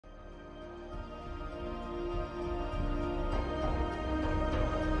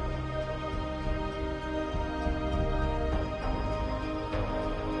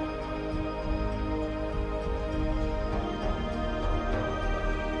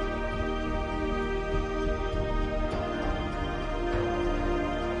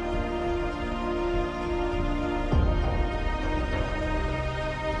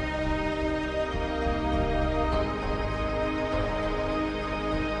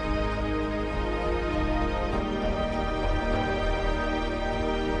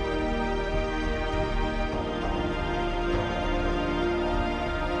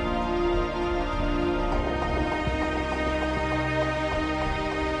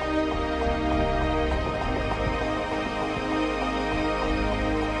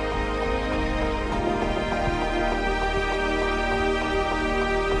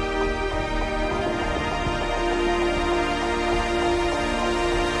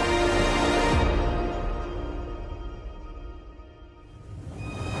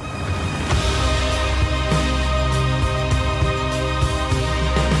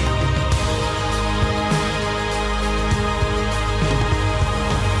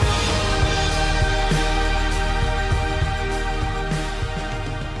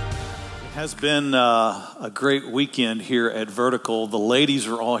Has been a great weekend here at Vertical. The ladies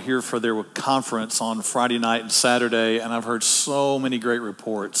are all here for their conference on Friday night and Saturday, and I've heard so many great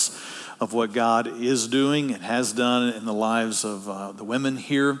reports of what God is doing and has done in the lives of the women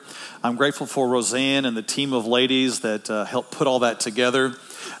here. I'm grateful for Roseanne and the team of ladies that helped put all that together.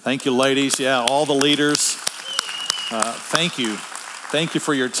 Thank you, ladies. Yeah, all the leaders. Thank you. Thank you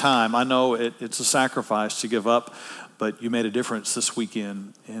for your time. I know it's a sacrifice to give up, but you made a difference this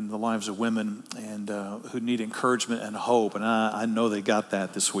weekend in the lives of women and who need encouragement and hope, and I know they got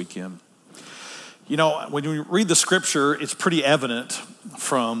that this weekend. You know, when you read the scripture, it's pretty evident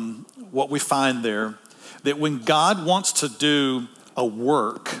from what we find there that when God wants to do a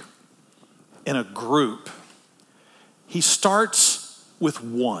work in a group, he starts with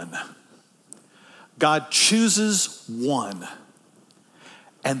one. God chooses one,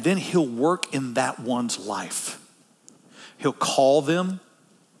 and then he'll work in that one's life. He'll call them,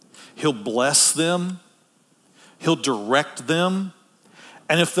 he'll bless them, he'll direct them,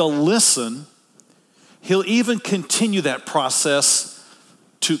 and if they'll listen, he'll even continue that process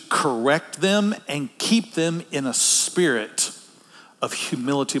to correct them and keep them in a spirit of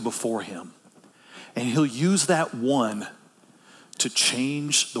humility before him. And he'll use that one to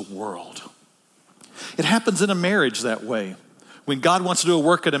change the world. It happens in a marriage that way. When God wants to do a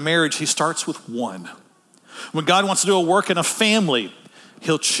work in a marriage, he starts with one. When God wants to do a work in a family,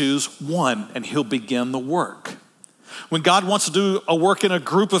 he'll choose one and he'll begin the work. When God wants to do a work in a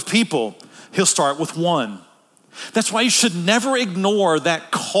group of people, he'll start with one. That's why you should never ignore that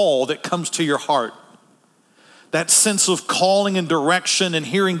call that comes to your heart. That sense of calling and direction and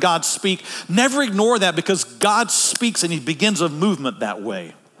hearing God speak. Never ignore that, because God speaks and he begins a movement that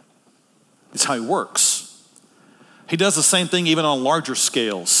way. It's how he works. He does the same thing even on larger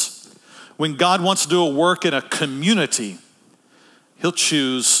scales. When God wants to do a work in a community, he'll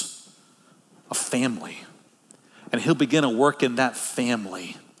choose a family, and he'll begin a work in that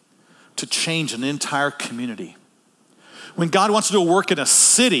family to change an entire community. When God wants to do a work in a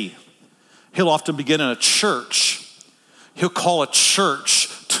city, he'll often begin in a church. He'll call a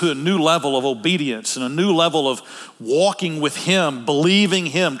church to a new level of obedience and a new level of walking with him, believing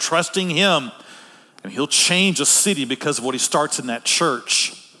him, trusting him, and he'll change a city because of what he starts in that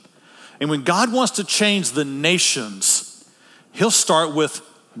church. And when God wants to change the nations, he'll start with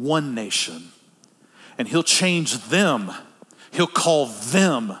one nation, and he'll change them. He'll call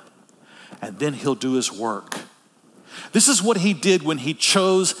them, and then he'll do his work. This is what he did when he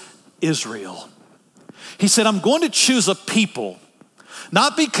chose Israel. He said, I'm going to choose a people,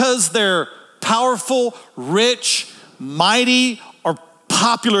 not because they're powerful, rich, mighty, or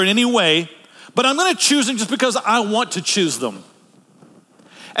popular in any way, but I'm going to choose them just because I want to choose them.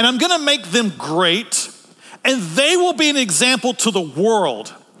 And I'm going to make them great, and they will be an example to the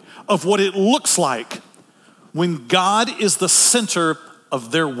world of what it looks like when God is the center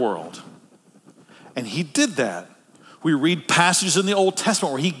of their world. And he did that. We read passages in the Old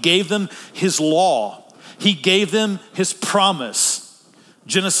Testament where he gave them his law. He gave them his promise.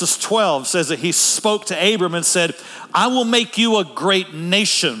 Genesis 12 says that he spoke to Abram and said, I will make you a great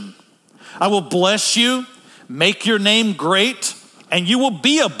nation. I will bless you, make your name great, and you will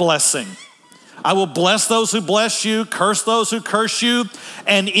be a blessing. I will bless those who bless you, curse those who curse you,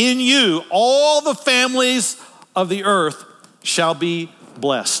 and in you all the families of the earth shall be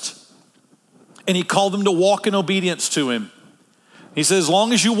blessed. And he called them to walk in obedience to him. He said, as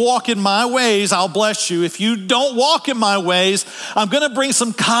long as you walk in my ways, I'll bless you. If you don't walk in my ways, I'm going to bring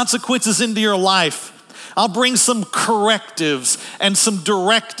some consequences into your life. I'll bring some correctives and some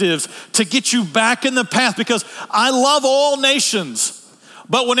directives to get you back in the path, because I love all nations.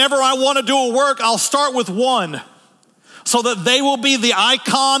 But whenever I want to do a work, I'll start with one so that they will be the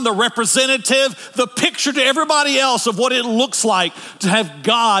icon, the representative, the picture to everybody else of what it looks like to have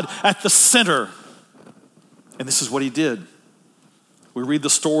God at the center. And this is what he did. We read the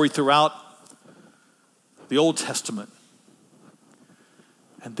story throughout the Old Testament.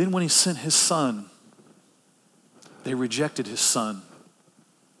 And then when he sent his son, they rejected his son,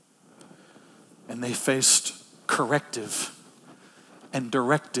 and they faced corrective and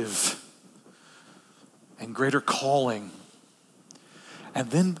directive and greater calling.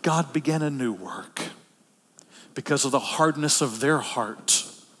 And then God began a new work because of the hardness of their heart.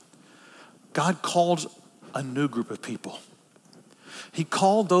 God called a new group of people. He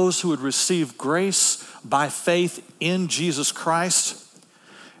called those who had received grace by faith in Jesus Christ.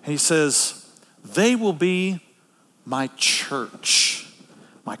 And he says, they will be my church,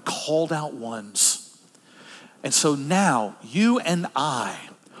 my called out ones. And so now you and I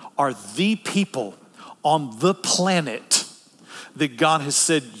are the people on the planet that God has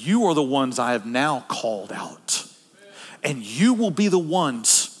said, you are the ones I have now called out. And you will be the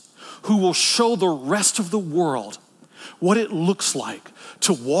ones who will show the rest of the world what it looks like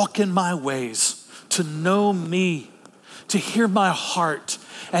to walk in my ways, to know me, to hear my heart,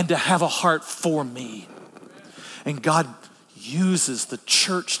 and to have a heart for me. And God uses the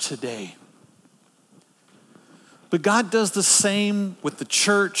church today. But God does the same with the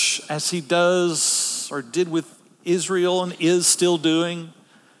church as he does or did with Israel and is still doing.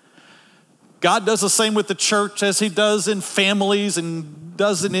 God does the same with the church as he does in families and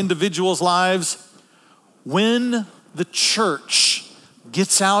does in individuals' lives. When the church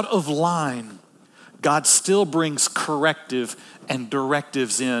gets out of line, God still brings corrective and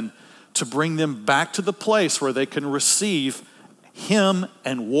directives in to bring them back to the place where they can receive him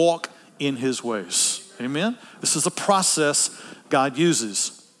and walk in his ways. Amen? This is a process God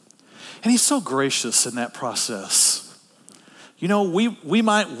uses. And he's so gracious in that process. You know, we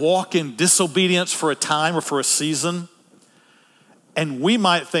might walk in disobedience for a time or for a season, and we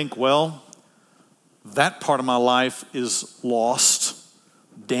might think, well, that part of my life is lost,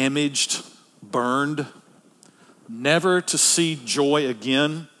 damaged, burned, never to see joy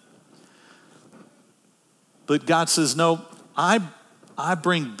again. But God says, no, I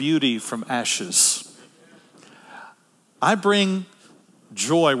bring beauty from ashes. I bring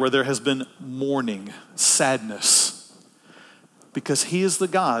joy where there has been mourning, sadness, because he is the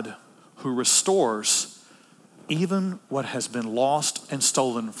God who restores even what has been lost and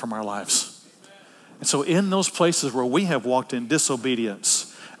stolen from our lives. And so in those places where we have walked in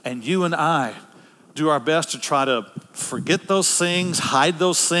disobedience, and you and I do our best to try to forget those things, hide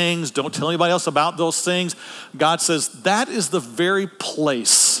those things, don't tell anybody else about those things, God says, that is the very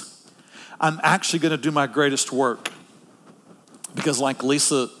place I'm actually going to do my greatest work. Because like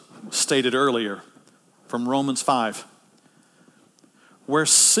Lisa stated earlier from Romans 5, where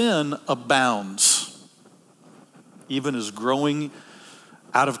sin abounds, even is growing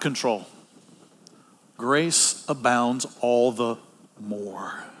out of control, grace abounds all the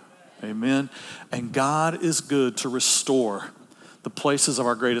more. Amen. And God is good to restore the places of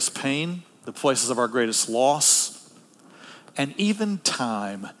our greatest pain, the places of our greatest loss, and even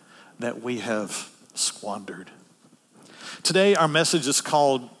time that we have squandered. Today, our message is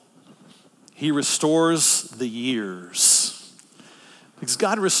called, He Restores the Years. Because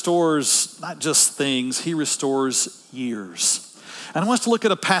God restores not just things, He restores years. And I want us to look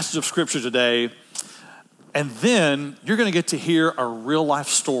at a passage of Scripture today, and then you're going to get to hear a real life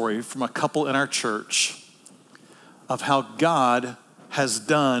story from a couple in our church of how God has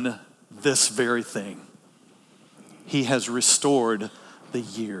done this very thing. He has restored the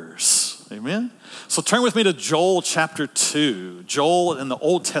years. Amen? So turn with me to Joel chapter 2. Joel in the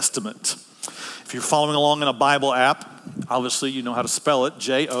Old Testament. If you're following along in a Bible app, obviously you know how to spell it,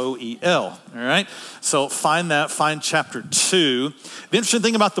 Joel, all right? So find chapter 2. The interesting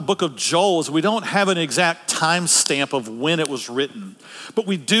thing about the book of Joel is we don't have an exact time stamp of when it was written. But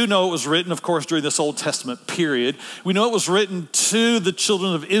we do know it was written, of course, during this Old Testament period. We know it was written to the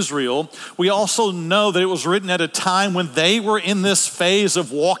children of Israel. We also know that it was written at a time when they were in this phase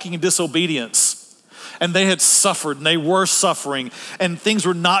of walking in disobedience. And they had suffered, and they were suffering, and things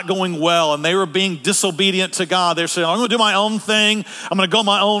were not going well, and they were being disobedient to God. They're saying, I'm going to do my own thing. I'm going to go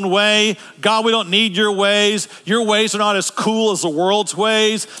my own way. God, we don't need your ways. Your ways are not as cool as the world's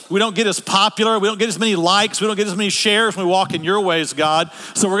ways. We don't get as popular. We don't get as many likes. We don't get as many shares when we walk in your ways, God.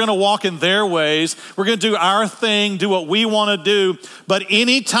 So we're going to walk in their ways. We're going to do our thing, do what we want to do. But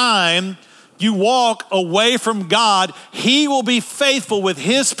anytime you walk away from God, he will be faithful with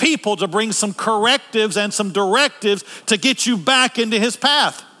his people to bring some correctives and some directives to get you back into his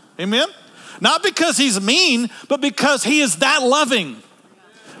path. Amen? Not because he's mean, but because he is that loving.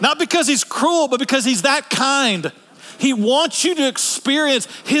 Not because he's cruel, but because he's that kind. He wants you to experience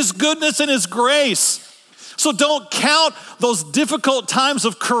his goodness and his grace. So don't count those difficult times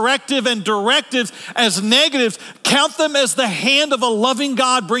of corrective and directives as negatives. Count them as the hand of a loving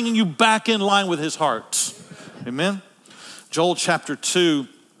God bringing you back in line with his heart. Amen? Joel chapter 2.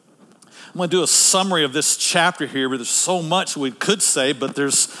 I'm going to do a summary of this chapter here, but there's so much we could say, but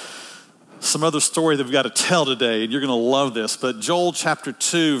there's some other story that we've got to tell today, and you're going to love this. But Joel chapter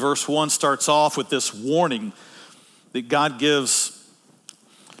 2, verse 1 starts off with this warning that God gives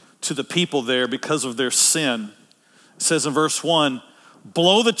to the people there because of their sin. It says in verse 1,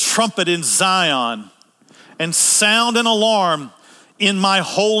 blow the trumpet in Zion and sound an alarm in my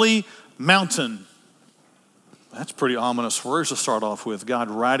holy mountain. That's pretty ominous words to start off with. God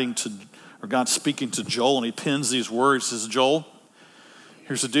speaking to Joel, and he pens these words. He says, Joel,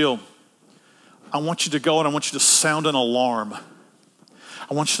 here's the deal. I want you to go and I want you to sound an alarm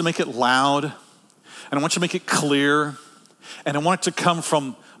I want you to make it loud, and I want you to make it clear, and I want it to come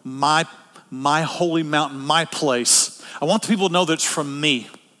from my holy mountain, my place. I want the people to know that it's from me.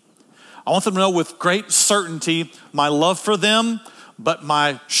 I want them to know with great certainty my love for them, but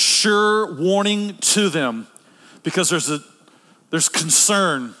my sure warning to them, because there's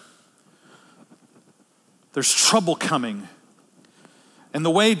concern, there's trouble coming. And the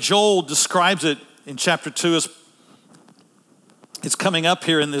way Joel describes it in chapter 2 is, it's coming up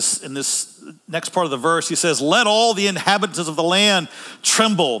here in this next part of the verse. He says, let all the inhabitants of the land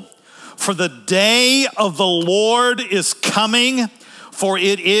tremble, for the day of the Lord is coming, for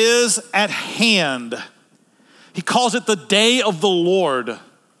it is at hand. He calls it the day of the Lord.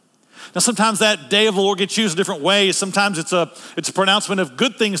 Now, sometimes that day of the Lord gets used in different ways. Sometimes it's a pronouncement of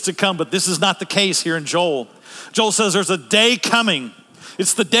good things to come, but this is not the case here in Joel. Joel says there's a day coming.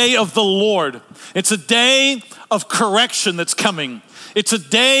 It's the day of the Lord. It's a day of correction that's coming. It's a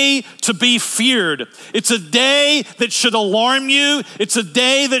day to be feared. It's a day that should alarm you. It's a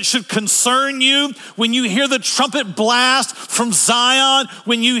day that should concern you. When you hear the trumpet blast from Zion,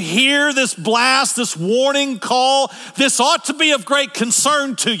 when you hear this blast, this warning call, this ought to be of great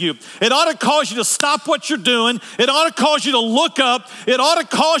concern to you. It ought to cause you to stop what you're doing. It ought to cause you to look up. It ought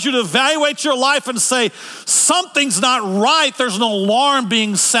to cause you to evaluate your life and say, something's not right. There's an alarm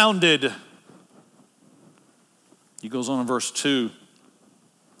being sounded. He goes on in verse 2.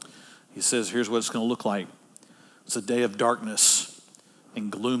 He says, here's what it's going to look like. It's a day of darkness and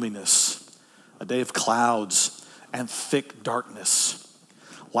gloominess, a day of clouds and thick darkness,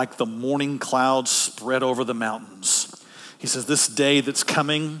 like the morning clouds spread over the mountains. He says, this day that's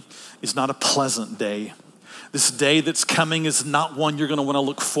coming is not a pleasant day. This day that's coming is not one you're going to want to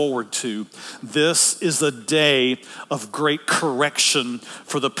look forward to. This is a day of great correction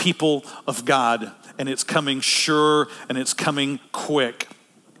for the people of God, and it's coming sure and it's coming quick.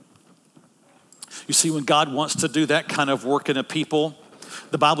 You see, when God wants to do that kind of work in a people,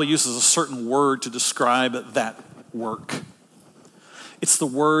 the Bible uses a certain word to describe that work. It's the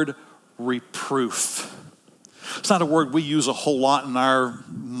word reproof. It's not a word we use a whole lot in our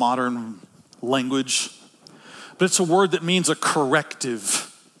modern language, but it's a word that means a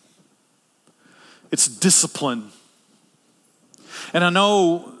corrective. It's discipline. And I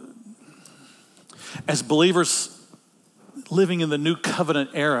know as believers living in the new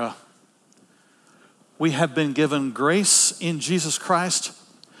covenant era, we have been given grace in Jesus Christ,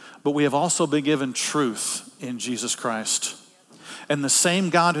 but we have also been given truth in Jesus Christ. And the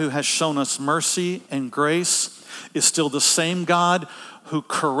same God who has shown us mercy and grace is still the same God who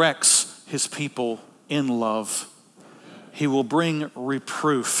corrects his people in love. He will bring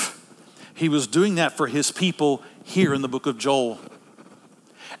reproof. He was doing that for his people here in the book of Joel.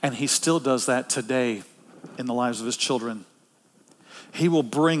 And he still does that today in the lives of his children. He will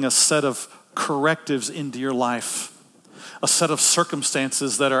bring a set of correctives into your life, a set of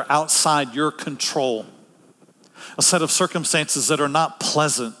circumstances that are outside your control, a set of circumstances that are not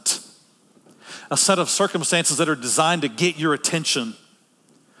pleasant, a set of circumstances that are designed to get your attention,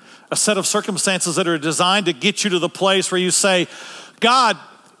 a set of circumstances that are designed to get you to the place where you say, God,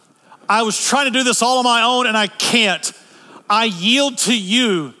 I was trying to do this all on my own and I can't. I yield to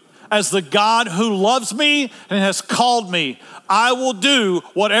you as the God who loves me and has called me. I will do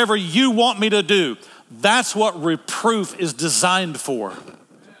whatever you want me to do. That's what reproof is designed for.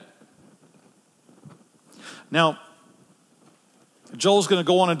 Now, Joel's going to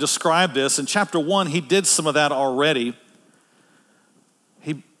go on and describe this. In chapter 1, he did some of that already.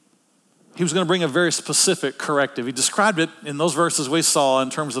 He was going to bring a very specific corrective. He described it in those verses we saw in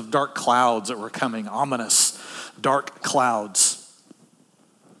terms of dark clouds that were coming, ominous dark clouds.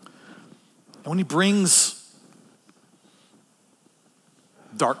 And when he brings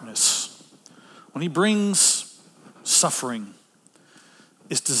darkness, when he brings suffering,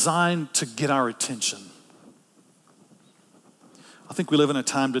 it's designed to get our attention. I think we live in a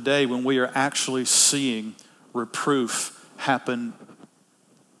time today when we are actually seeing reproof happen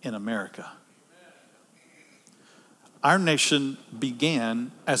in America. Our nation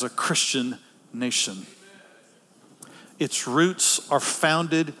began as a Christian nation. Its roots are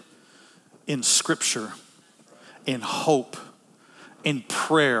founded in Scripture, in hope, in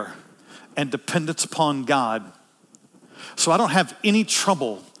prayer, and dependence upon God. So I don't have any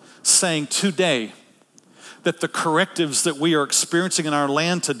trouble saying today that the correctives that we are experiencing in our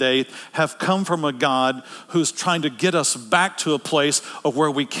land today have come from a God who's trying to get us back to a place of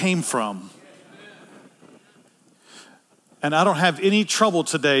where we came from. And I don't have any trouble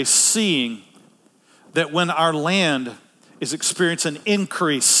today seeing that when our land is experiencing an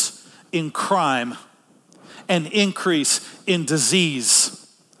increase in crime an increase in disease,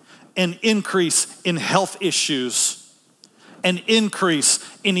 an increase in health issues, an increase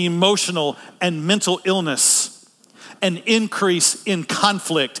in emotional and mental illness, an increase in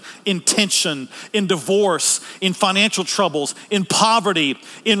conflict, in tension, in divorce, in financial troubles, in poverty,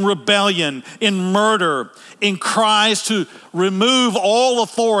 in rebellion, in murder, in cries to remove all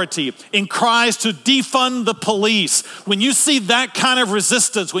authority, in cries to defund the police. When you see that kind of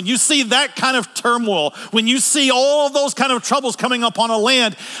resistance, when you see that kind of turmoil, when you see all of those kind of troubles coming upon a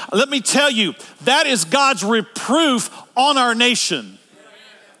land, let me tell you, that is God's reproof on our nation.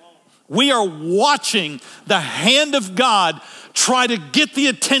 We are watching the hand of God try to get the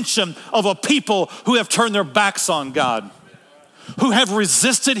attention of a people who have turned their backs on God, who have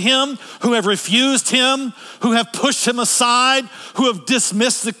resisted him, who have refused him, who have pushed him aside, who have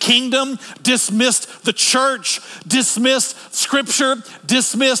dismissed the kingdom, dismissed the church, dismissed scripture,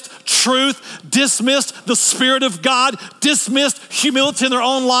 dismissed truth, dismissed the Spirit of God, dismissed humility in their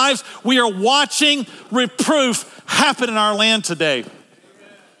own lives. We are watching reproof happen in our land today.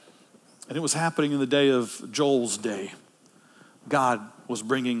 And it was happening in the day of Joel's day. God was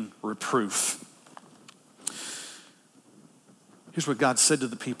bringing reproof. Here's what God said to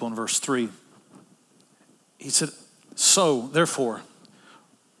the people in verse 3. He said, so, therefore,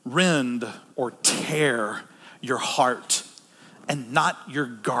 rend or tear your heart and not your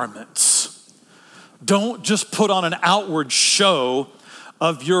garments. Don't just put on an outward show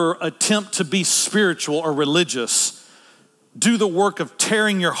of your attempt to be spiritual or religious. Do the work of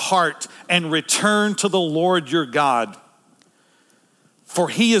tearing your heart and return to the Lord your God. For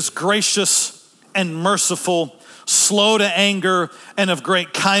he is gracious and merciful, slow to anger and of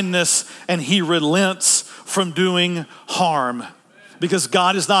great kindness, and he relents from doing harm. Because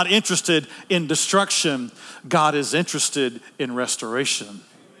God is not interested in destruction. God is interested in restoration.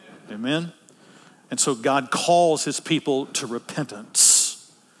 Amen? And so God calls his people to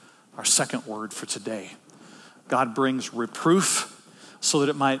repentance. Our second word for today. God brings reproof so that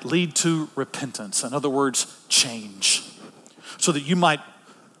it might lead to repentance. In other words, change. So that you might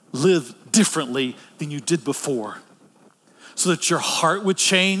live differently than you did before. So that your heart would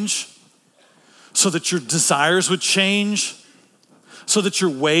change. So that your desires would change. So that your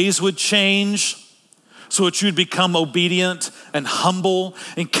ways would change. So that you'd become obedient and humble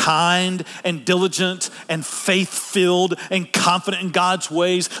and kind and diligent and faith-filled and confident in God's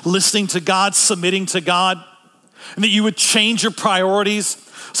ways, listening to God, submitting to God. And that you would change your priorities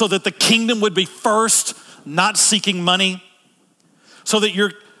so that the kingdom would be first, not seeking money. So that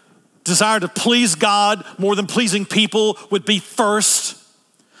your desire to please God more than pleasing people would be first.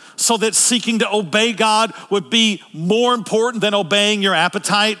 So that seeking to obey God would be more important than obeying your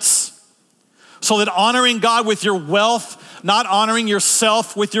appetites. So that honoring God with your wealth, not honoring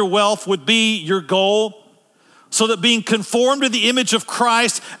yourself with your wealth, would be your goal. So that being conformed to the image of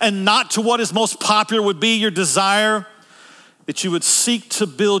Christ and not to what is most popular would be your desire. That you would seek to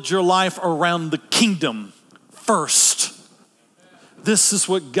build your life around the kingdom first. This is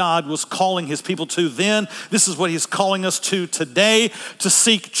what God was calling his people to then. This is what he's calling us to today, to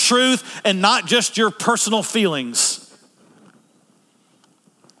seek truth and not just your personal feelings.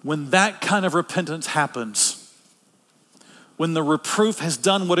 When that kind of repentance happens, when the reproof has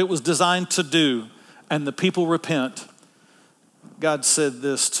done what it was designed to do, and the people repent, God said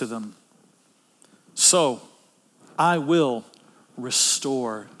this to them. So I will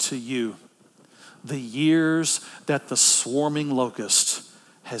restore to you the years that the swarming locust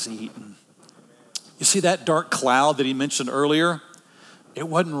has eaten. You see that dark cloud that he mentioned earlier? It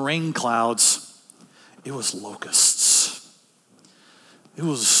wasn't rain clouds. It was locusts. It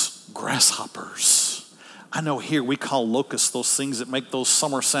was grasshoppers. I know here we call locusts those things that make those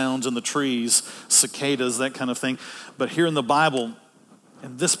summer sounds in the trees, cicadas, that kind of thing. But here in the Bible,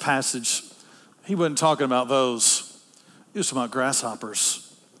 in this passage, he wasn't talking about those. He was talking about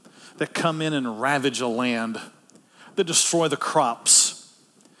grasshoppers that come in and ravage a land, that destroy the crops.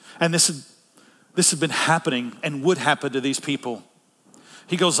 And this had been happening and would happen to these people.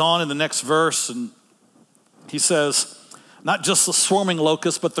 He goes on in the next verse and he says, not just the swarming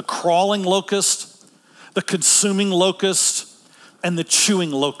locust, but the crawling locust, the consuming locust, and the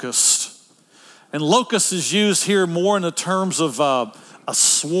chewing locust. And locust is used here more in the terms of a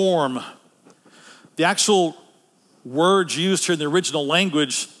swarm. The actual words used here in the original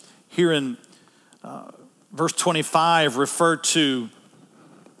language here in verse 25 refer to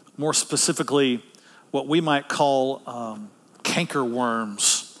more specifically what we might call canker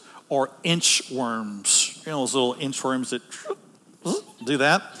worms or inchworms. You know those little inchworms that do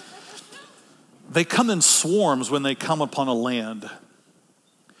that? They come in swarms when they come upon a land.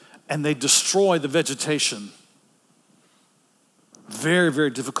 and they destroy the vegetation. Very,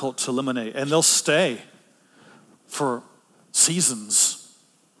 very difficult to eliminate. And they'll stay for seasons.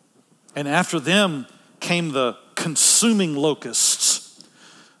 And after them came the consuming locusts.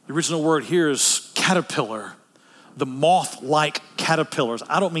 The original word here is caterpillar. The moth-like caterpillars.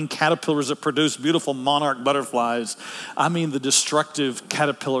 I don't mean caterpillars that produce beautiful monarch butterflies. I mean the destructive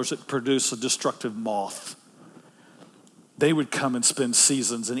caterpillars that produce a destructive moth. They would come and spend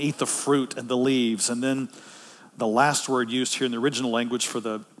seasons and eat the fruit and the leaves. And then the last word used here in the original language for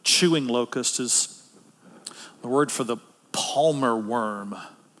the chewing locust is the word for the palmer worm,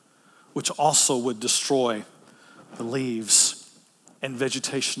 which also would destroy the leaves and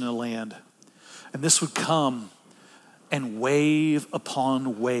vegetation in the land. And this would come, and wave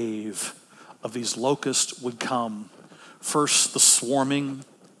upon wave of these locusts would come. First the swarming,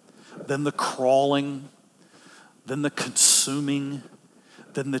 then the crawling, then the consuming,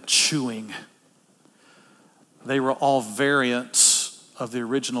 then the chewing. They were all variants of the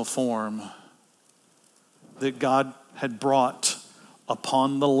original form that God had brought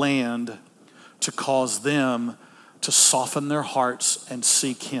upon the land to cause them to soften their hearts and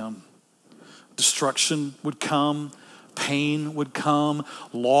seek Him. Destruction would come, pain would come,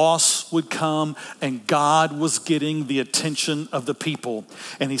 loss would come, and God was getting the attention of the people.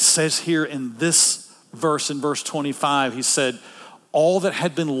 And He says here in this verse, in verse 25, He said, all that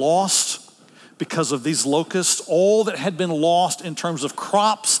had been lost because of these locusts, all that had been lost in terms of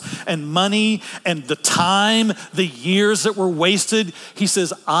crops and money and the time, the years that were wasted, He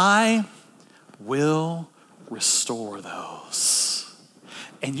says, I will restore those.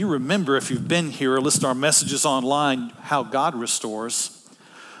 And you remember, if you've been here or listened to our messages online, how God restores.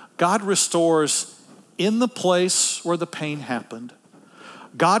 God restores in the place where the pain happened.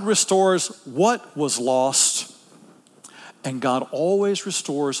 God restores what was lost. And God always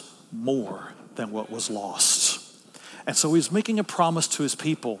restores more than what was lost. And so He's making a promise to His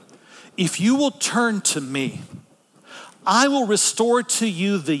people. If you will turn to me, I will restore to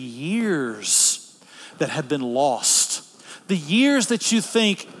you the years that have been lost. The years that you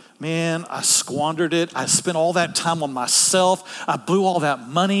think, man, I squandered it. I spent all that time on myself. I blew all that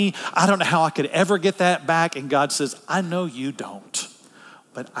money. I don't know how I could ever get that back. And God says, I know you don't,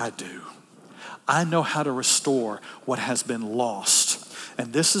 but I do. I know how to restore what has been lost.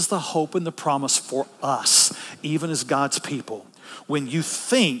 And this is the hope and the promise for us, even as God's people. When you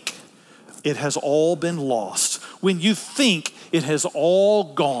think it has all been lost, when you think it has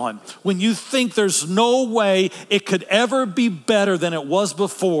all gone, when you think there's no way it could ever be better than it was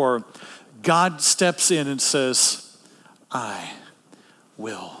before, God steps in and says, I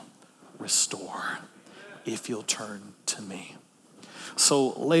will restore if you'll turn to me. So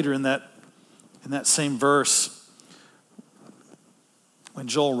later in that same verse, when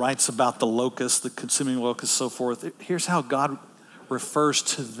Joel writes about the locusts, the consuming locusts, so forth, here's how God refers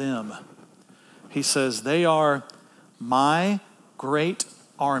to them. He says, they are my great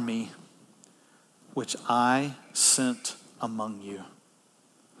army, which I sent among you.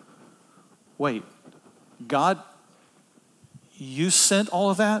 Wait, God, you sent all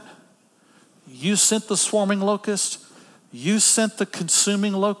of that? You sent the swarming locust? You sent the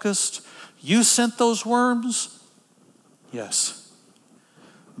consuming locust? You sent those worms? Yes.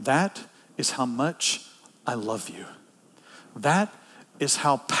 That is how much I love you. That is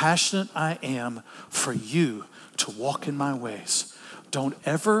how passionate I am for you to walk in my ways. Don't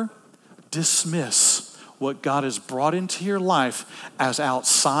ever dismiss what God has brought into your life as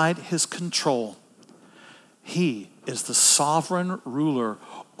outside His control. He is the sovereign ruler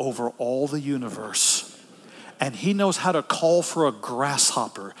over all the universe. And He knows how to call for a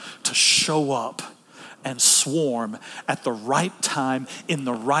grasshopper to show up and swarm at the right time in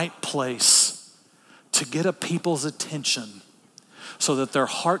the right place to get a people's attention so that their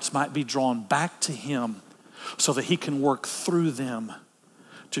hearts might be drawn back to Him so that He can work through them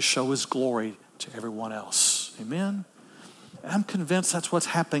to show His glory to everyone else. Amen? And I'm convinced that's what's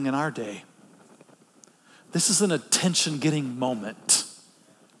happening in our day. This is an attention-getting moment.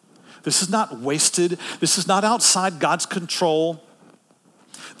 This is not wasted. This is not outside God's control.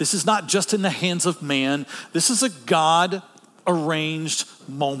 This is not just in the hands of man. This is a God-arranged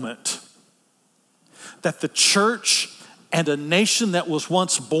moment that the church and a nation that was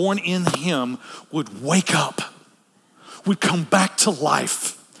once born in Him would wake up, would come back to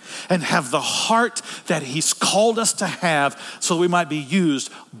life, and have the heart that He's called us to have so we might be used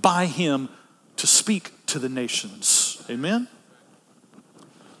by Him to speak to the nations. Amen?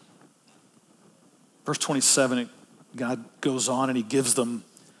 Verse 27, God goes on and He gives them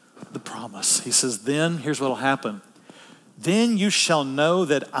the promise. He says, then here's what will happen. Then you shall know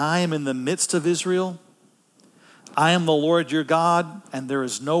that I am in the midst of Israel. I am the Lord your God, and there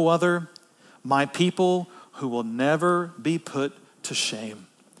is no other, my people who will never be put to shame.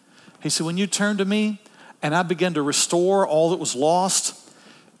 He said, when you turn to me and I begin to restore all that was lost,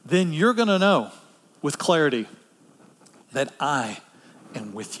 then you're going to know with clarity that I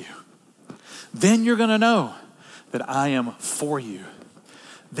am with you. Then you're going to know that I am for you.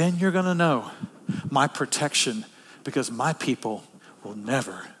 Then you're going to know my protection, because my people will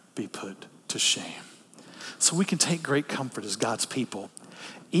never be put to shame. So we can take great comfort as God's people,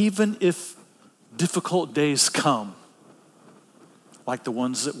 even if difficult days come, like the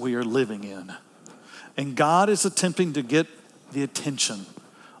ones that we are living in. And God is attempting to get the attention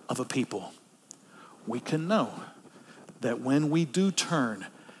of a people. We can know that when we do turn,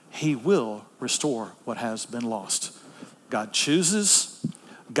 he will restore what has been lost. God chooses,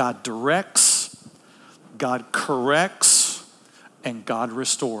 God directs, God corrects, and God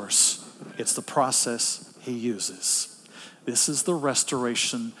restores. It's the process he uses. This is the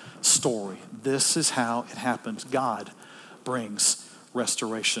restoration story. This is how it happens. God brings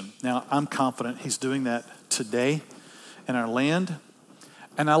restoration. Now, I'm confident he's doing that today in our land.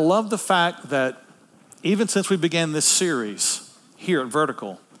 And I love the fact that even since we began this series here at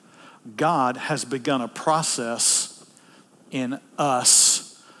Vertical, God has begun a process in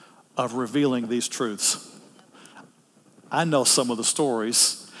us of revealing these truths. I know some of the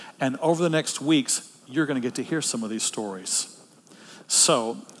stories, and over the next weeks, you're going to get to hear some of these stories.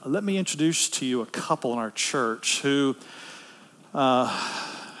 So let me introduce to you a couple in our church who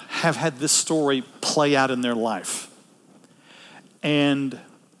have had this story play out in their life. And,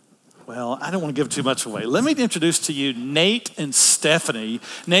 well, I don't want to give too much away. Let me introduce to you Nate and Stephanie.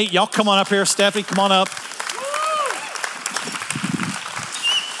 Nate, y'all come on up here. Stephanie, come on up.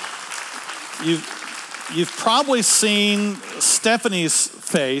 You've probably seen Stephanie's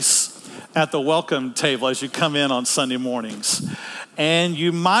face at the welcome table as you come in on Sunday mornings. And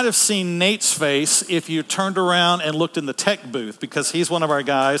you might have seen Nate's face if you turned around and looked in the tech booth, because he's one of our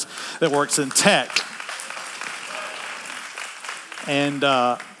guys that works in tech. And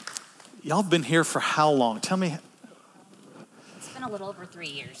y'all been here for how long? Tell me. It's been a little over 3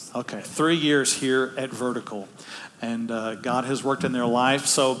 years. Okay, 3 years here at Vertical. And God has worked in their life.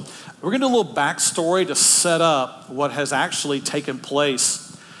 So we're going to do a little backstory to set up what has actually taken place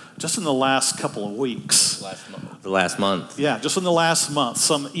just in the last couple of weeks. The last month. Yeah, just in the last month.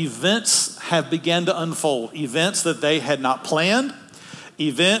 Some events have begun to unfold. Events that they had not planned.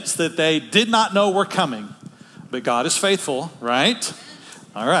 Events that they did not know were coming. But God is faithful, right?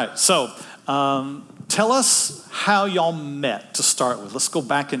 All right, so tell us how y'all met to start with. Let's go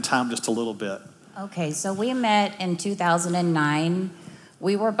back in time just a little bit. Okay, so we met in 2009.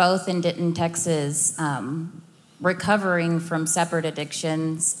 We were both in Denton, Texas, recovering from separate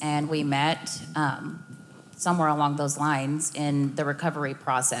addictions, and we met somewhere along those lines in the recovery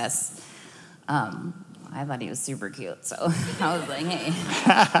process. I thought he was super cute, so I was like, hey,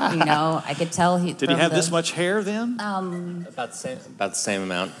 I could tell he. Did he have this much hair then? About the same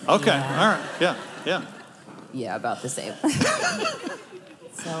amount. Okay, yeah. All right, yeah. Yeah, about the same.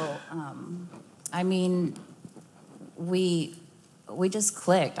 So, we just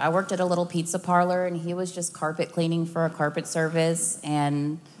clicked. I worked at a little pizza parlor, and he was just carpet cleaning for a carpet service.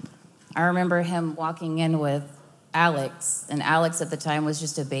 And I remember him walking in with Alex, and Alex at the time was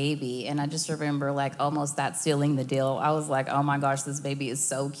just a baby. And I just remember like almost that sealing the deal. I was like, oh my gosh, this baby is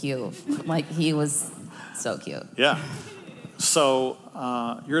so cute. Like, he was so cute. Yeah. So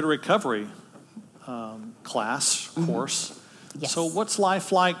you're at a recovery class, course. Yes. So what's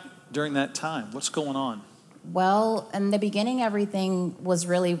life like during that time? What's going on? Well, in the beginning, everything was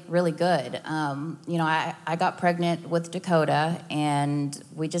really, really good. I got pregnant with Dakota, and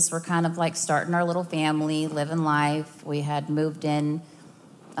we just were kind of like starting our little family, living life. We had moved in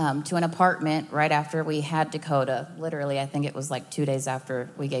to an apartment right after we had Dakota. Literally, I think it was like 2 days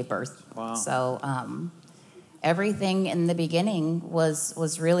after we gave birth. Wow. So everything in the beginning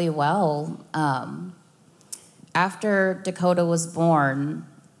was really well. After Dakota was born,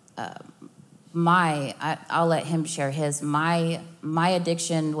 I'll let him share his. My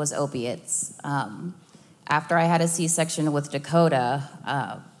addiction was opiates. After I had a C-section with Dakota,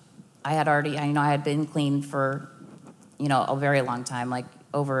 I had been clean for, a very long time, like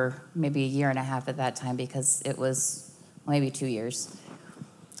over maybe a year and a half at that time, because it was maybe 2 years.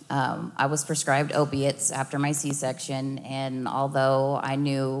 I was prescribed opiates after my C-section, and although I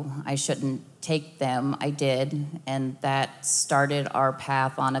knew I shouldn't take them, I did, and that started our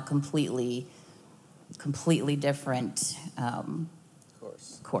path on a completely different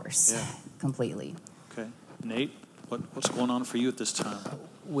course. Yeah. Completely. Okay. Nate? What's going on for you at this time?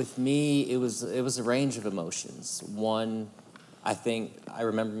 With me, it was a range of emotions. One, I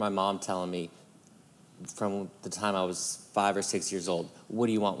remember my mom telling me from the time I was 5 or 6 years old, what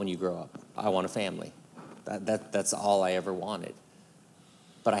do you want when you grow up? I want a family. That's all I ever wanted.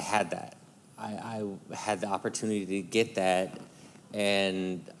 But I had that. I had the opportunity to get that,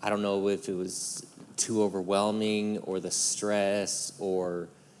 and I don't know if it was too overwhelming or the stress or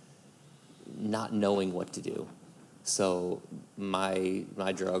not knowing what to do. So my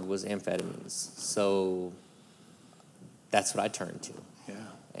drug was amphetamines. So that's what I turned to. Yeah.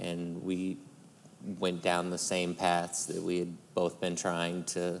 And we went down the same paths that we had both been trying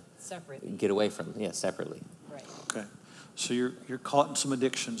to Separately. get away from. Yeah, separately. Right. Okay. So you're caught in some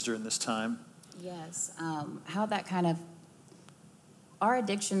addictions during this time. Yes. How that kind of, our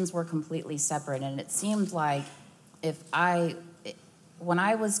addictions were completely separate, and it seemed like when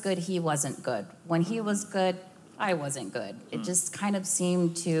I was good, he wasn't good. When he was good, I wasn't good. It just kind of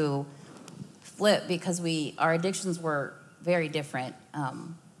seemed to flip because our addictions were very different.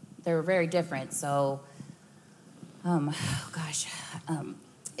 They were very different. So,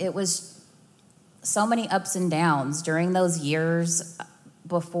 it was so many ups and downs during those years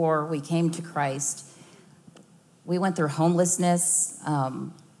before we came to Christ. We went through homelessness.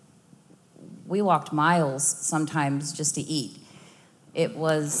 We walked miles sometimes just to eat. It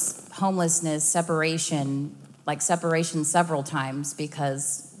was homelessness, separation several times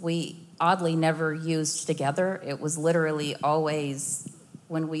because we oddly never used together. It was literally always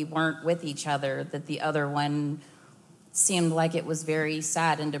when we weren't with each other that the other one seemed like it was very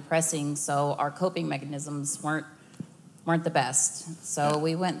sad and depressing, so our coping mechanisms weren't the best. So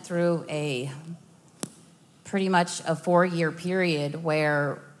we went through pretty much a 4-year period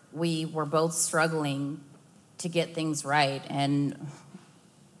where we were both struggling to get things right, and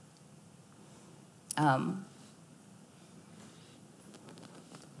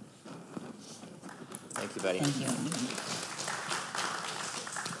Thank you, buddy. thank you.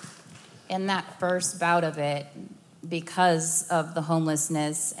 In that first bout of it, because of the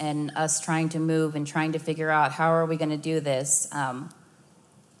homelessness and us trying to move and trying to figure out how are we going to do this,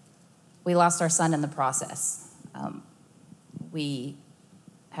 we lost our son in the process. We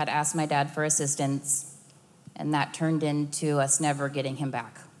had asked my dad for assistance, and that turned into us never getting him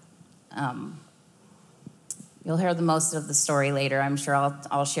back. You'll hear the most of the story later. I'm sure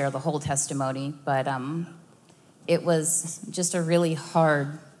I'll share the whole testimony, but it was just a really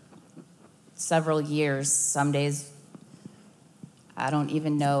hard several years. Some days I don't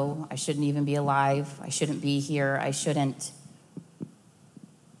even know. I shouldn't even be alive. I shouldn't be here. I shouldn't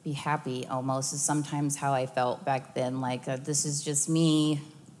be happy almost is sometimes how I felt back then. Like, this is just me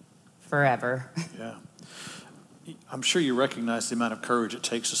forever. Yeah. I'm sure you recognize the amount of courage it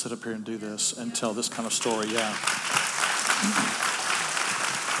takes to sit up here and do this and tell this kind of story. Yeah.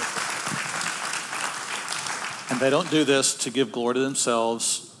 And they don't do this to give glory to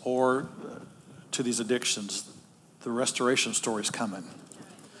themselves or to these addictions. The restoration story is coming.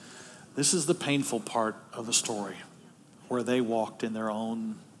 This is the painful part of the story, where they walked in their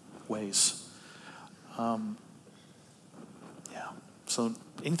own ways. So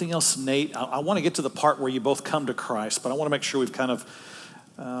anything else, Nate? I want to get to the part where you both come to Christ, but I want to make sure we've kind of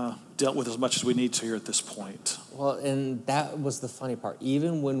dealt with as much as we need to here at this point. Well, and that was the funny part.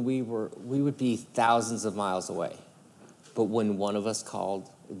 Even when we would be thousands of miles away, but when one of us called,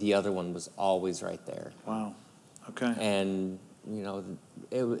 the other one was always right there. Wow. Okay. And, you know,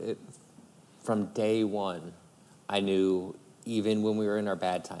 from day one, I knew even when we were in our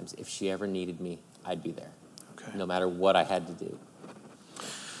bad times, if she ever needed me, I'd be there. Okay. No matter what I had to do.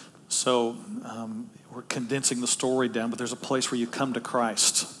 So we're condensing the story down, but there's a place where you come to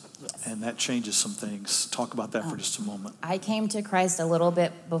Christ, Yes. and that changes some things. Talk about that for just a moment. I came to Christ a little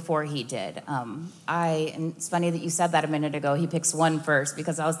bit before he did. And it's funny that you said that a minute ago. He picks one first,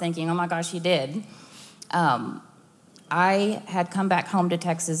 because I was thinking, oh my gosh, he did. I had come back home to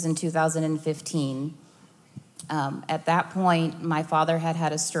Texas in 2015. At that point, my father had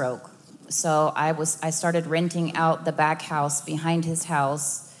had a stroke. So I started renting out the back house behind his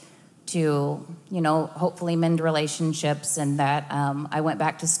house to, hopefully mend relationships, and that I went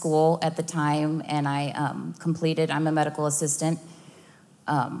back to school at the time, and I'm a medical assistant.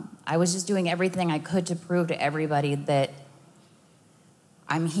 I was just doing everything I could to prove to everybody that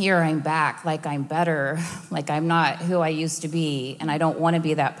I'm here, I'm back, like I'm better, like I'm not who I used to be, and I don't want to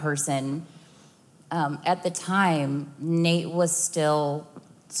be that person. At the time, Nate was still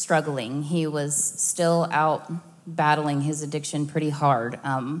struggling. He was still out battling his addiction pretty hard.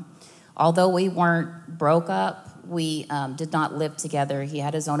 Although we weren't broke up, we did not live together. He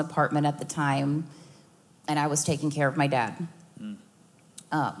had his own apartment at the time. and I was taking care of my dad.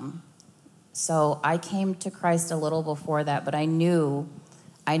 So I came to Christ a little before that, but I knew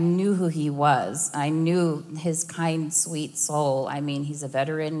who he was. I knew his kind, sweet soul. I mean, he's a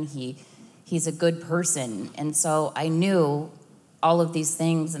veteran. He's a good person. And so I knew all of these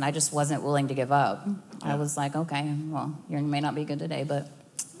things, and I just wasn't willing to give up. I was like, okay, well, you may not be good today, but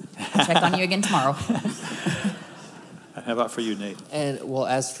I'll check on you again tomorrow. How about for you, Nate? And well,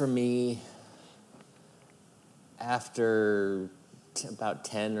 as for me, after about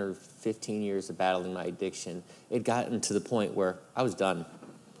 10 or 15 years of battling my addiction, it gotten to the point where I was done.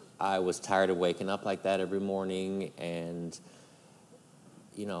 I was tired of waking up like that every morning, and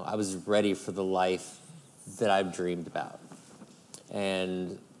I was ready for the life that I've dreamed about.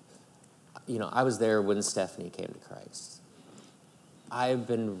 And I was there when Stephanie came to Christ. I've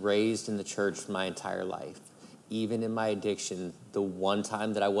been raised in the church my entire life. Even in my addiction, the one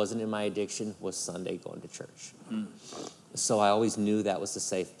time that I wasn't in my addiction was Sunday going to church. So I always knew that was a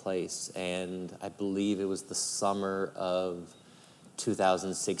safe place. And I believe it was the summer of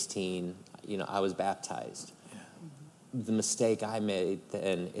 2016, I was baptized. Yeah. The mistake I made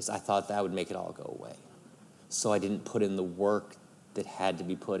then is I thought that would make it all go away. So I didn't put in the work that had to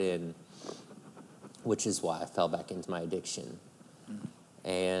be put in, which is why I fell back into my addiction.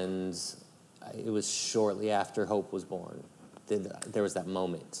 And it was shortly after Hope was born that there was that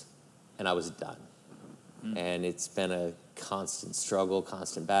moment, and I was done. And it's been a constant struggle,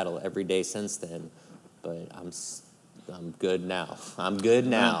 constant battle every day since then, but I'm good now. I'm good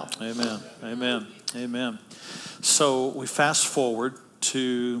now. Amen. Amen. Amen. So we fast forward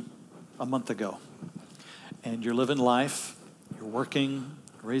to a month ago, and you're living life, you're working,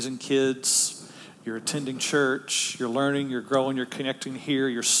 raising kids, you're attending church, you're learning, you're growing, you're connecting here,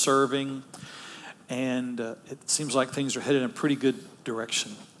 you're serving, and it seems like things are headed in a pretty good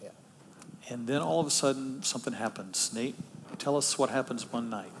direction. Yeah. And then all of a sudden, something happens. Nate, tell us what happens one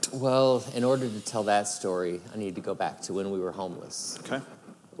night. Well, in order to tell that story, I need to go back to when we were homeless. Okay.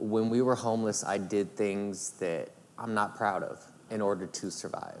 When we were homeless, I did things that I'm not proud of in order to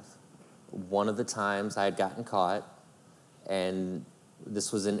survive. One of the times I had gotten caught, and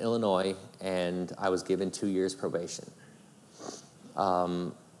this was in Illinois, and I was given 2 years probation.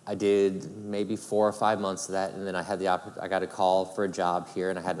 I did maybe 4 or 5 months of that, and then I got a call for a job here,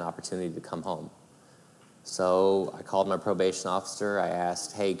 and I had an opportunity to come home. So I called my probation officer. I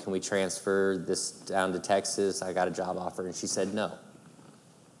asked, hey, can we transfer this down to Texas? I got a job offer, and she said no.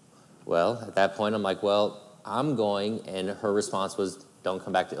 Well, at that point, I'm like, well, I'm going, and her response was, don't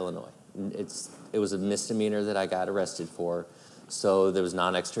come back to Illinois. It was a misdemeanor that I got arrested for, so there was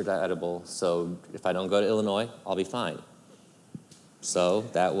non-extraditable. So if I don't go to Illinois, I'll be fine. So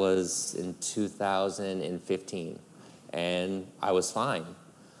that was in 2015, and I was fine.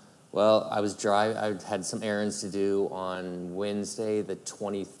 Well, I had some errands to do on Wednesday, the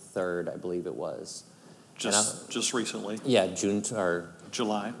 23rd, I believe it was. Just recently. Yeah, July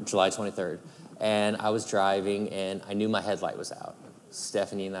 23rd. And I was driving, and I knew my headlight was out.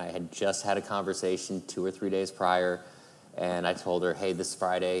 Stephanie and I had just had a conversation 2 or 3 days prior, and I told her, hey, this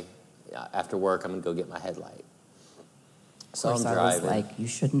Friday, after work, I'm going to go get my headlight. So I'm driving. I was like, you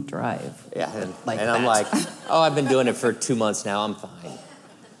shouldn't drive. Yeah, and I'm like, oh, I've been doing it for 2 months now. I'm fine.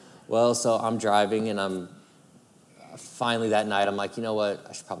 Well, so I'm driving, and I'm finally that night, I'm like, you know what?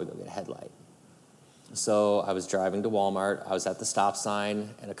 I should probably go get a headlight. So I was driving to Walmart. I was at the stop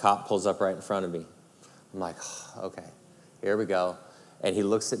sign, and a cop pulls up right in front of me. I'm like, okay, here we go. And he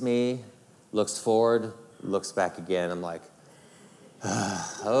looks at me, looks forward, looks back again. I'm like,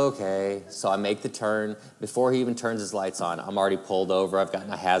 okay. So I make the turn. Before he even turns his lights on, I'm already pulled over. I've got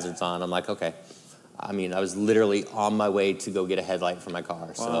my hazards on. I'm like, okay. I mean, I was literally on my way to go get a headlight for my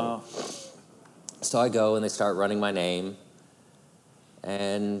car. Wow. So I go, and they start running my name.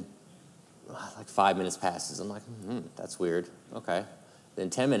 And like 5 minutes passes. I'm like, that's weird. Okay. Then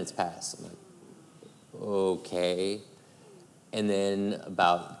 10 minutes pass. I'm like, okay. And then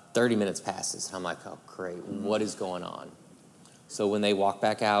about 30 minutes passes. And I'm like, oh, great. What is going on? So when they walk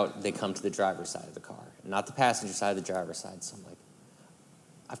back out, they come to the driver's side of the car, not the passenger side, the driver's side. So I'm like,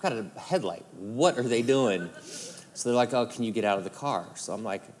 I've got a headlight. What are they doing? So they're like, oh, can you get out of the car? So I'm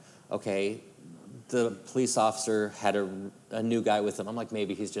like, okay. The police officer had a new guy with him. I'm like,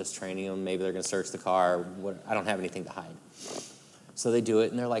 maybe he's just training him. Maybe they're going to search the car. I don't have anything to hide. So they do it,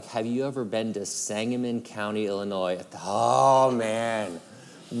 and they're like, have you ever been to Sangamon County, Illinois? Oh, man,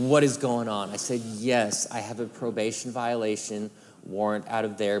 what is going on? I said, yes, I have a probation violation warrant out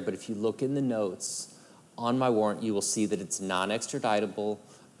of there, but if you look in the notes on my warrant, you will see that it's non-extraditable.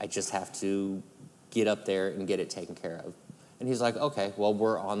 I just have to get up there and get it taken care of. And he's like, okay, well,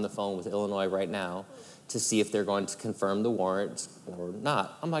 we're on the phone with Illinois right now to see if they're going to confirm the warrant or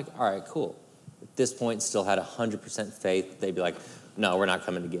not. I'm like, all right, cool. At this point, still had 100% faith. They'd be like, no, we're not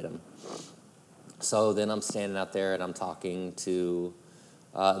coming to get him. So then I'm standing out there and I'm talking to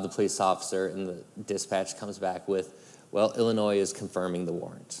the police officer, and the dispatch comes back with, well, Illinois is confirming the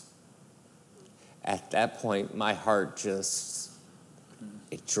warrant. At that point, my heart just,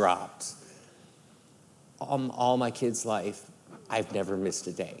 it dropped. All my kids' life, I've never missed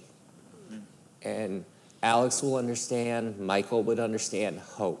a day. And Alex will understand, Michael would understand,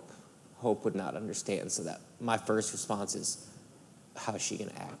 Hope would not understand. So that my first response is, how's she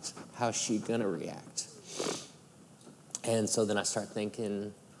gonna act? How's she gonna react? And so then I start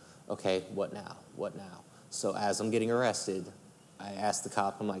thinking, okay, what now? What now? So as I'm getting arrested, I ask the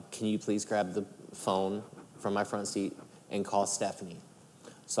cop, I'm like, can you please grab the phone from my front seat and call Stephanie?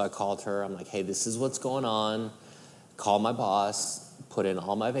 So I called her. I'm like, hey, this is what's going on. Call my boss, put in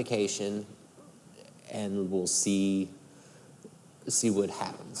all my vacation, and we'll see what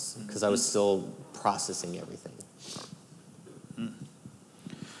happens. Because I was still processing everything.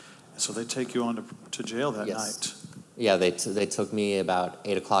 So they take you on to jail that night. Yeah, they took me about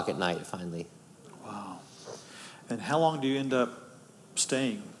 8 o'clock at night, finally. Wow. And how long do you end up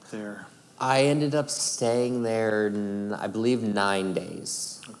staying there? I ended up staying there, I believe, 9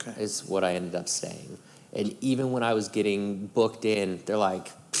 days. Okay. Is what I ended up staying. And even when I was getting booked in, they're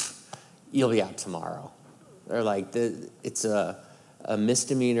like, you'll be out tomorrow. They're like, it's a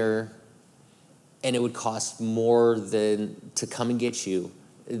misdemeanor, and it would cost more to come and get you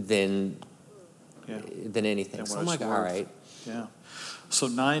than anything. So I'm like, all right. Yeah. So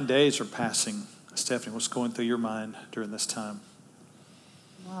 9 days are passing. Stephanie, what's going through your mind during this time?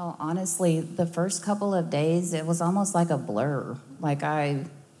 Well, honestly, the first couple of days, it was almost like a blur. Like I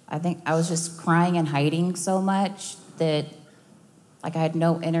think I was just crying and hiding so much that like I had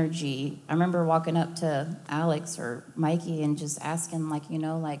no energy. I remember walking up to Alex or Mikey and just asking, like,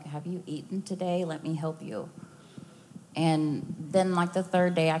 like, have you eaten today? Let me help you. And then like the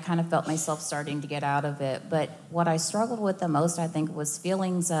third day, I kind of felt myself starting to get out of it. But what I struggled with the most, I think, was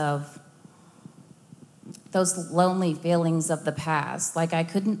feelings of those lonely feelings of the past. Like I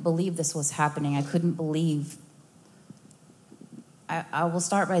couldn't believe this was happening. I couldn't believe. I will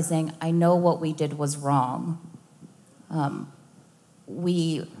start by saying I know what we did was wrong.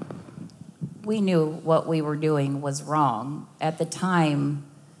 We knew what we were doing was wrong. At the time,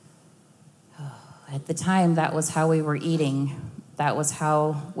 that was how we were eating. That was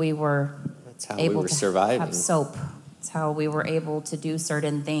how we were able to surviving. Have soap. It's how we were able to do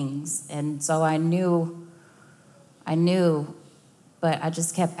certain things. And so I knew, but I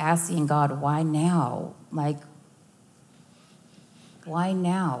just kept asking God, why now? Like, why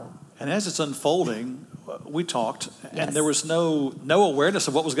now? And as it's unfolding, we talked, Yes. and there was no awareness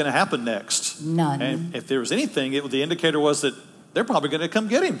of what was going to happen next. None. And if there was anything, the indicator was that they're probably going to come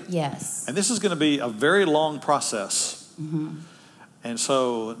get him. Yes. And this is going to be a very long process. Mm-hmm. And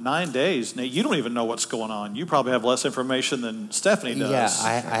so 9 days, now you don't even know what's going on. You probably have less information than Stephanie does.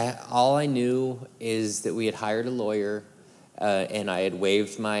 Yeah, all I knew is that we had hired a lawyer, and I had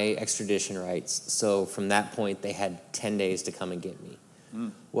waived my extradition rights. So from that point, they had 10 days to come and get me.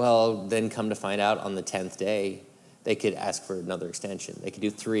 Well, then come to find out on the 10th day, they could ask for another extension. They could do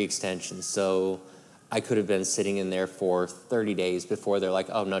 3 extensions. So I could have been sitting in there for 30 days before they're like,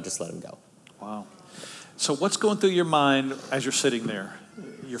 oh, no, just let him go. Wow. So what's going through your mind as you're sitting there?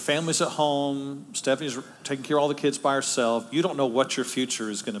 Your family's at home. Stephanie's taking care of all the kids by herself. You don't know what your future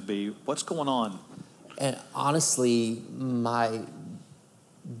is going to be. What's going on? And honestly, my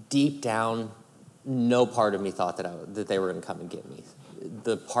deep down, no part of me thought that they were going to come and get me.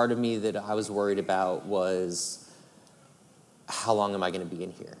 The part of me that I was worried about was, how long am I going to be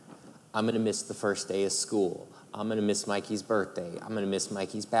in here? I'm going to miss the first day of school. I'm going to miss Mikey's birthday. I'm going to miss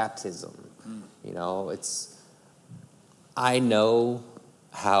Mikey's baptism. I know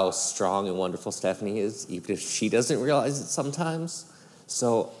how strong and wonderful Stephanie is, even if she doesn't realize it sometimes.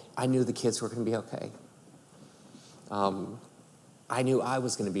 So I knew the kids were going to be okay. I knew I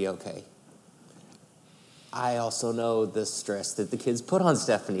was going to be okay. I also know the stress that the kids put on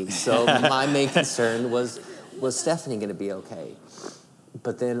Stephanie. So my main concern was Stephanie going to be okay?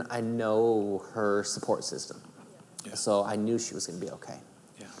 But then I know her support system. Yeah. So I knew she was going to be okay.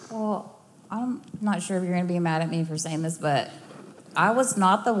 Yeah. Well, I'm not sure if you're going to be mad at me for saying this, but I was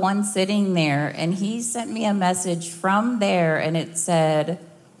not the one sitting there, and he sent me a message from there, and it said,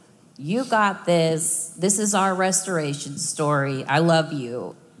 you got this. This is our restoration story. I love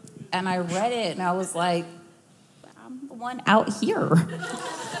you. And I read it, and I was like, I'm the one out here.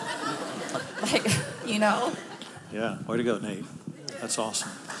 Yeah, way to go, Nate. That's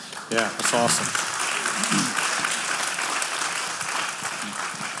awesome. Yeah, that's awesome.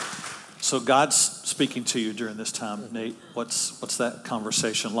 So God's speaking to you during this time, Nate. What's that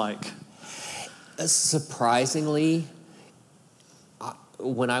conversation like? Surprisingly,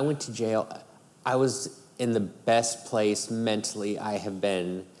 when I went to jail, I was in the best place mentally I have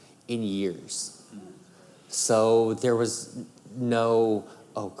been in years. So there was no,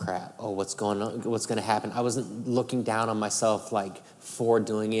 oh crap, oh what's going on, what's going to happen. I wasn't looking down on myself like for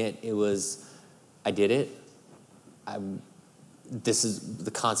doing it. It was, I did it. This is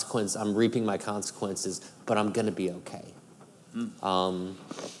the consequence. I'm reaping my consequences, but I'm going to be okay. I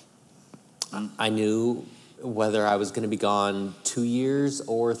knew whether I was going to be gone 2 years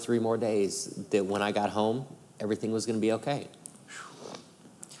or 3 more days, that when I got home, everything was going to be okay.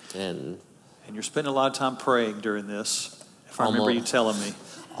 And you're spending a lot of time praying during this, if I remember you telling me.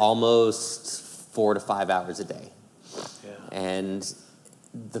 Almost 4 to 5 hours a day. Yeah. And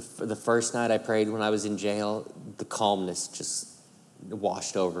the first night I prayed when I was in jail, the calmness just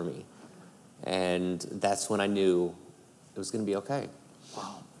washed over me. And that's when I knew it was going to be okay.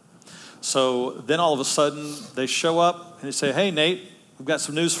 Wow. So then all of a sudden they show up and they say, hey, Nate, we've got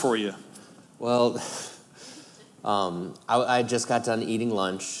some news for you. Well, I just got done eating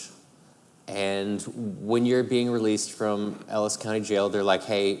lunch. And when you're being released from Ellis County Jail, they're like,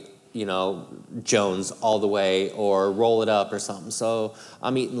 hey, you know, Jones all the way, or roll it up or something. So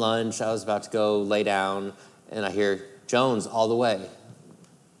I'm eating lunch. I was about to go lay down, and I hear, Jones all the way.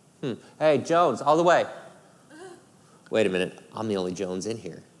 Hey, Jones all the way. Wait a minute, I'm the only Jones in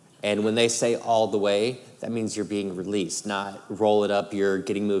here. And when they say all the way, that means you're being released, not roll it up, you're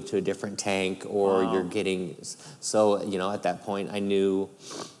getting moved to a different tank, or you're getting... So, you know, at that point, I knew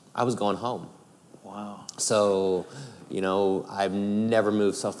I was going home. Wow. So, you know, I've never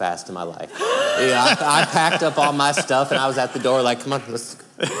moved so fast in my life. I packed up all my stuff, and I was at the door like, come on,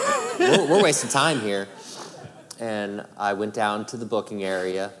 we're wasting time here. And I went down to the booking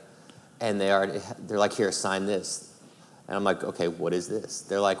area, and they're like, here, sign this. And I'm like, okay, what is this?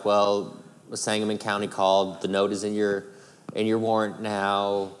 They're like, well, Sangamon County called. The note is in your warrant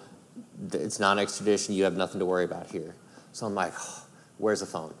now. It's non-extradition. You have nothing to worry about here. So I'm like, oh, where's a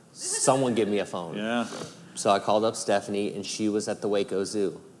phone? Someone give me a phone. Yeah. So I called up Stephanie, and she was at the Waco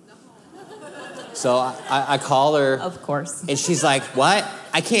Zoo. So I call her. Of course. And she's like, what?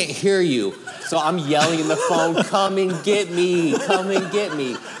 I can't hear you. So I'm yelling in the phone, come and get me, come and get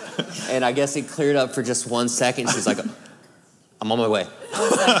me. And I guess it cleared up for just 1 second. She's like, I'm on my way. I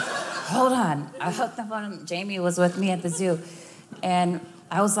was like, hold on. I hooked up on Jamie was with me at the zoo. And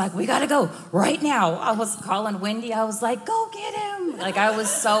I was like, we gotta go right now. I was calling Wendy. I was like, go get him. Like, I was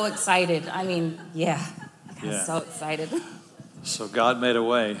so excited. I mean, yeah. I got so excited. So God made a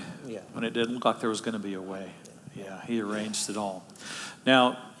way Yeah. when it didn't look like there was going to be a way. Yeah, he arranged it all.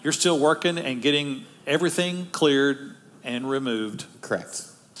 Now, you're still working and getting everything cleared and removed. Correct.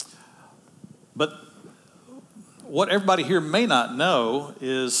 But what everybody here may not know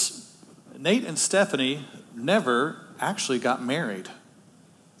is Nate and Stephanie never actually got married.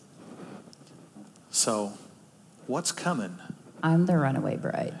 So what's coming? I'm the runaway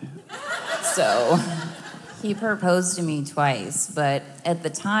bride. So he proposed to me twice, but at the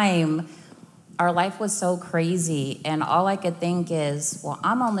time, our life was so crazy, and all I could think is, well,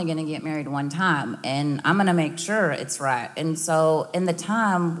 I'm only going to get married one time, and I'm going to make sure it's right. And so in the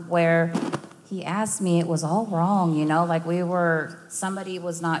time where he asked me, it was all wrong, you know, like somebody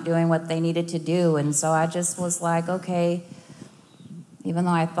was not doing what they needed to do. And so I just was like, okay, even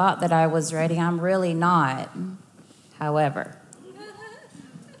though I thought that I was ready, I'm really not. However,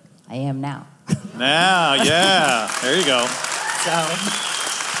 I am now. Now, yeah, there you go.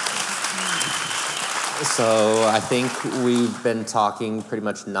 So I think we've been talking pretty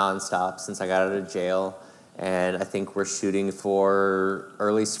much nonstop since I got out of jail. And I think we're shooting for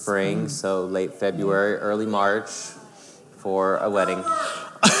early spring, so late February, early March for a wedding.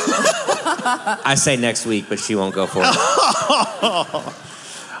 I say next week, but she won't go for it.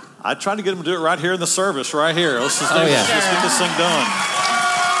 I tried to get him to do it right here in the service, right here. Let's just get this thing done.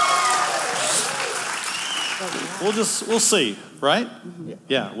 We'll see, right?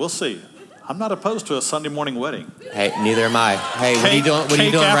 Yeah, we'll see. I'm not opposed to a Sunday morning wedding. Hey, neither am I. Hey, what are you doing? What are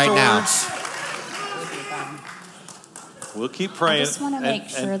you doing right now? We'll keep praying. I just want to make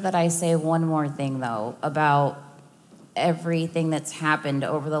sure that I say one more thing, though, about everything that's happened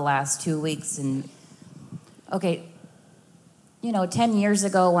over the last 2 weeks. And, okay, you know, 10 years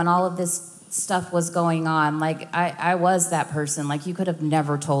ago when all of this stuff was going on, like, I was that person. Like, you could have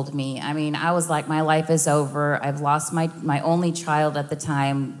never told me. I mean, I was like, my life is over. I've lost my only child at the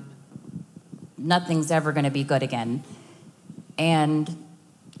time. Nothing's ever going to be good again. And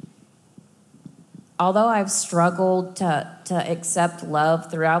although I've struggled to accept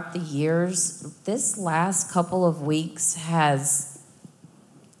love throughout the years, this last couple of weeks can't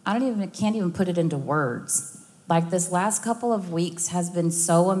even put it into words. Like, this last couple of weeks has been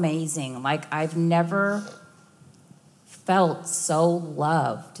so amazing. Like, I've never felt so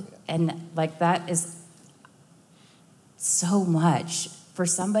loved. And like, that is so much for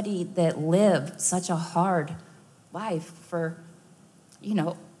somebody that lived such a hard life for,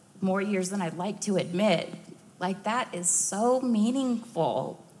 more years than I'd like to admit. Like, that is so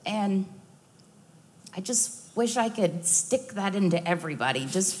meaningful. And I just wish I could stick that into everybody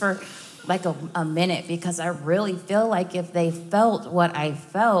just for like a minute, because I really feel like if they felt what I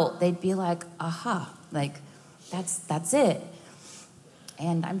felt, they'd be like, aha, like that's it.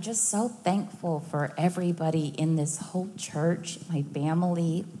 And I'm just so thankful for everybody in this whole church, my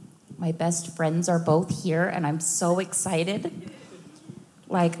family. My best friends are both here, and I'm so excited.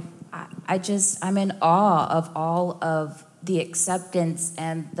 Like, I'm in awe of all of the acceptance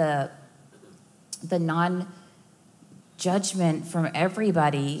and the non-judgment from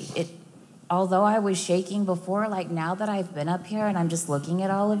everybody. Although I was shaking before, like, now that I've been up here and I'm just looking at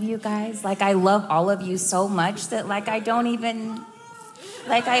all of you guys, like, I love all of you so much that, like, I don't even,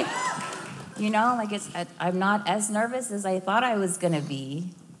 like, I'm not as nervous as I thought I was going to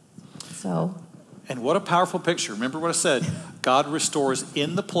be. So. And what a powerful picture. Remember what I said. God restores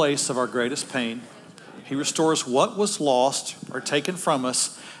in the place of our greatest pain. He restores what was lost or taken from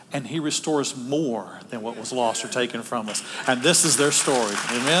us, and he restores more than what was lost or taken from us. And this is their story.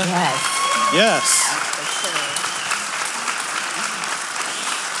 Amen? Yes. Yes.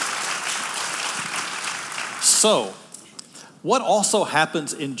 So, what also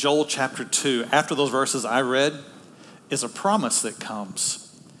happens in Joel chapter 2, after those verses I read, is a promise that comes.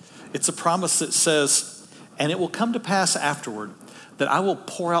 It's a promise that says, and it will come to pass afterward that I will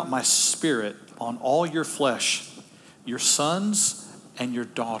pour out my spirit on all your flesh, your sons and your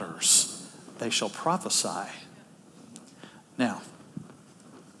daughters. They shall prophesy. Now,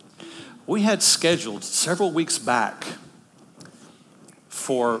 we had scheduled several weeks back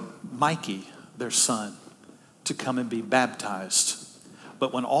for Mikey, their son, to come and be baptized.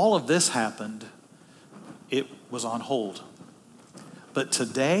 But when all of this happened, it was on hold. But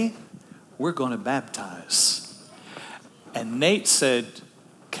today, we're going to baptize. And Nate said,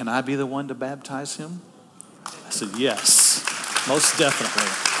 can I be the one to baptize him? I said, yes, most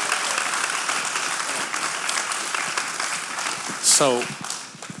definitely. So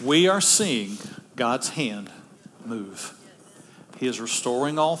we are seeing God's hand move. He is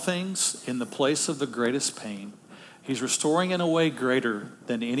restoring all things in the place of the greatest pain. He's restoring in a way greater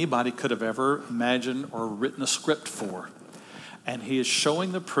than anybody could have ever imagined or written a script for. And he is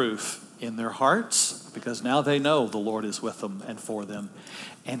showing the proof in their hearts, because now they know the Lord is with them and for them.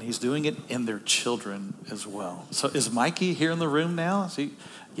 And he's doing it in their children as well. So is Mikey here in the room now? Is he?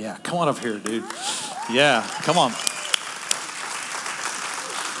 Yeah, come on up here, dude. Yeah, come on.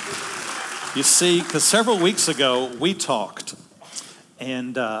 You see, because several weeks ago we talked,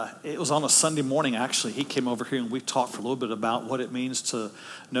 and it was on a Sunday morning, actually. He came over here and we talked for a little bit about what it means to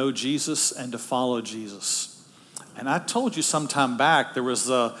know Jesus and to follow Jesus. And I told you some time back there's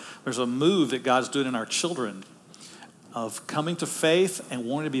a move that God's doing in our children of coming to faith and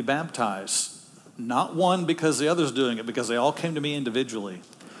wanting to be baptized. Not one because the other's doing it, because they all came to me individually.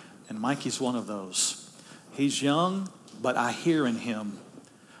 And Mikey's one of those. He's young, but I hear in him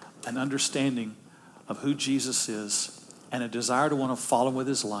an understanding of who Jesus is and a desire to want to follow him with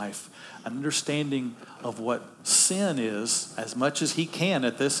his life, an understanding of what sin is as much as he can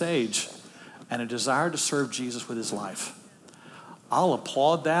at this age, and a desire to serve Jesus with his life. I'll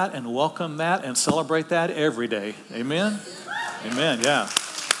applaud that and welcome that and celebrate that every day. Amen? Amen, yeah.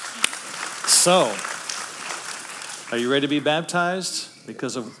 So, are you ready to be baptized?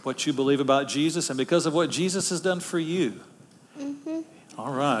 Because of what you believe about Jesus and because of what Jesus has done for you? Mm-hmm.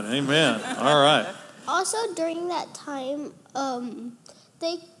 All right, amen. All right. Also, during that time, Mom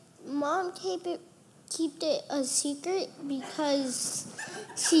kept it a secret because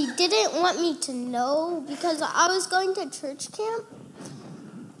she didn't want me to know, because I was going to church camp.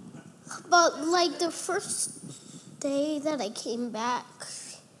 But like the first day that I came back,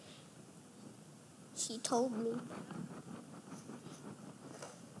 she told me.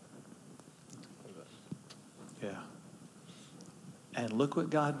 Yeah. And look what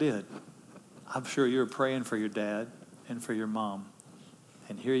God did. I'm sure you were praying for your dad and for your mom.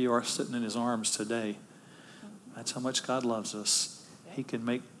 And here you are sitting in his arms today. That's how much God loves us. He can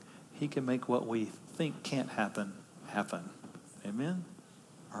make what we think can't happen, happen. Amen?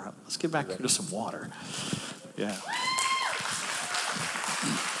 All right, let's get back here to some water. Yeah.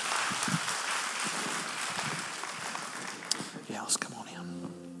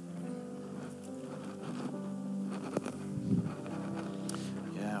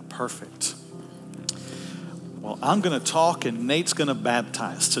 Perfect. Well, I'm going to talk and Nate's going to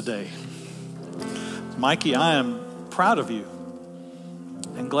baptize today. Mikey, I am proud of you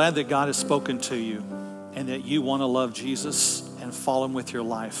and glad that God has spoken to you and that you want to love Jesus and follow him with your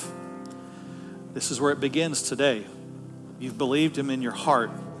life. This is where it begins today. You've believed him in your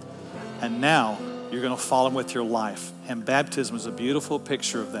heart, and now you're going to follow him with your life. And baptism is a beautiful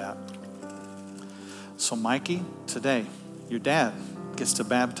picture of that. So Mikey, today, your dad gets to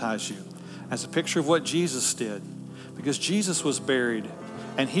baptize you as a picture of what Jesus did, because Jesus was buried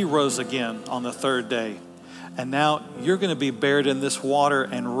and he rose again on the third day. And now you're going to be buried in this water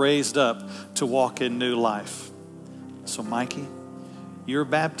and raised up to walk in new life. So Mikey, you're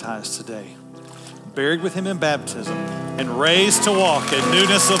baptized today, buried with him in baptism and raised to walk in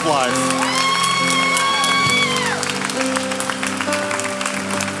newness of life.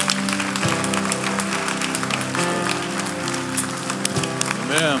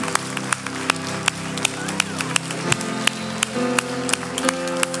 Amen.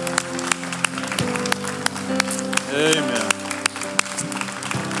 Amen.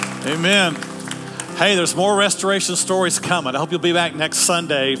 Amen. Hey, there's more restoration stories coming. I hope you'll be back next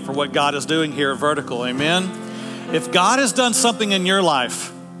Sunday for what God is doing here at Vertical. Amen. If God has done something in your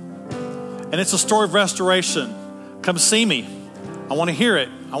life and it's a story of restoration, come see me. I want to hear it.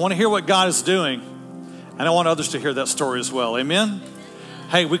 I want to hear what God is doing. And I want others to hear that story as well. Amen.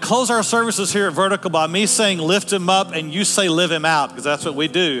 Hey, we close our services here at Vertical by me saying lift him up and you say live him out, because that's what we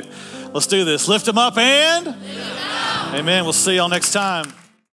do. Let's do this. Lift him up and? Live him out. Amen. We'll see y'all next time.